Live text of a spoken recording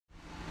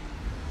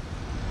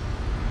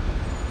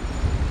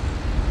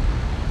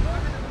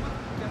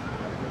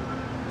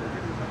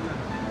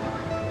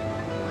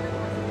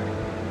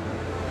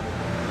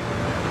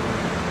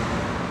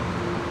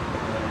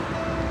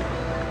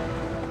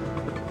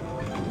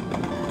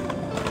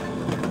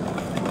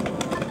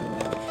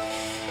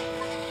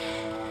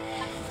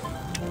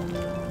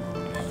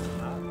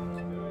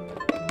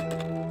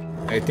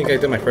I think I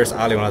did my first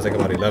ollie when I was like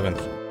about 11.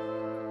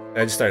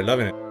 I just started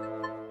loving it.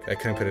 I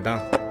couldn't put it down.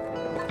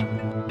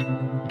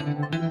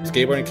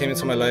 Skateboarding came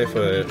into my life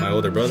with my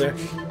older brother.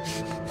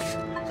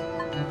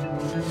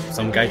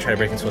 Some guy tried to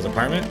break into his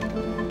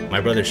apartment.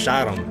 My brother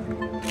shot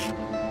him.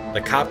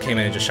 The cop came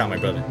in and just shot my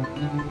brother.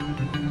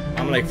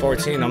 I'm like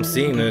 14, I'm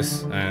seeing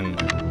this, and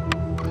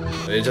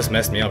it just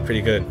messed me up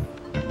pretty good.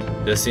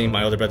 Just seeing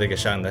my older brother get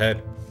shot in the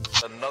head.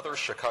 Another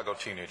Chicago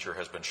teenager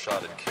has been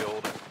shot and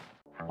killed.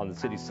 On the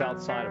city's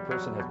south side, a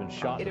person has been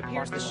shot. It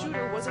appears the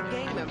shooter was a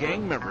gang member.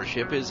 Gang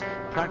membership is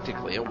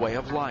practically a way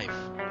of life.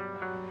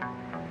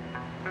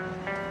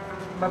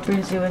 What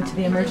brings you into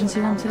the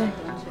emergency room today?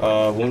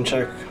 Wound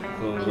check,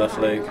 left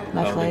leg,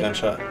 Left leg.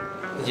 gunshot.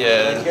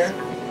 Yeah,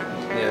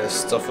 yeah,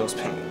 still feels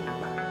pain.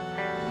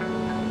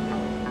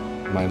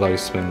 My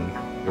life's been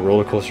a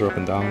roller coaster up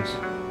and downs,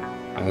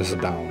 and this is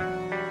down.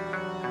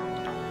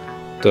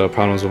 The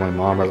problems with my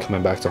mom are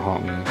coming back to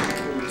haunt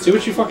me. See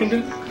what you fucking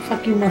did?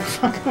 Fuck you,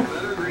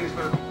 motherfucker.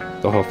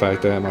 The whole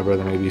fact that my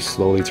brother may be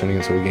slowly turning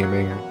into a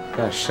gangbanger.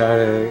 Got shot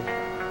at,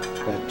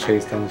 got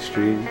chased down the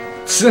street.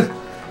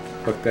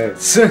 Fuck that.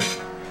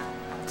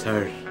 It's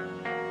hard.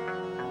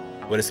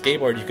 With a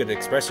skateboard, you could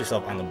express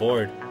yourself on the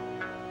board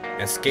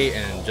and skate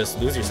and just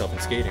lose yourself in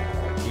skating.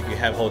 You could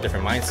have a whole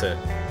different mindset.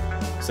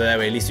 So that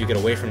way at least you get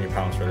away from your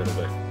problems for a little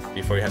bit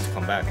before you have to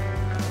come back.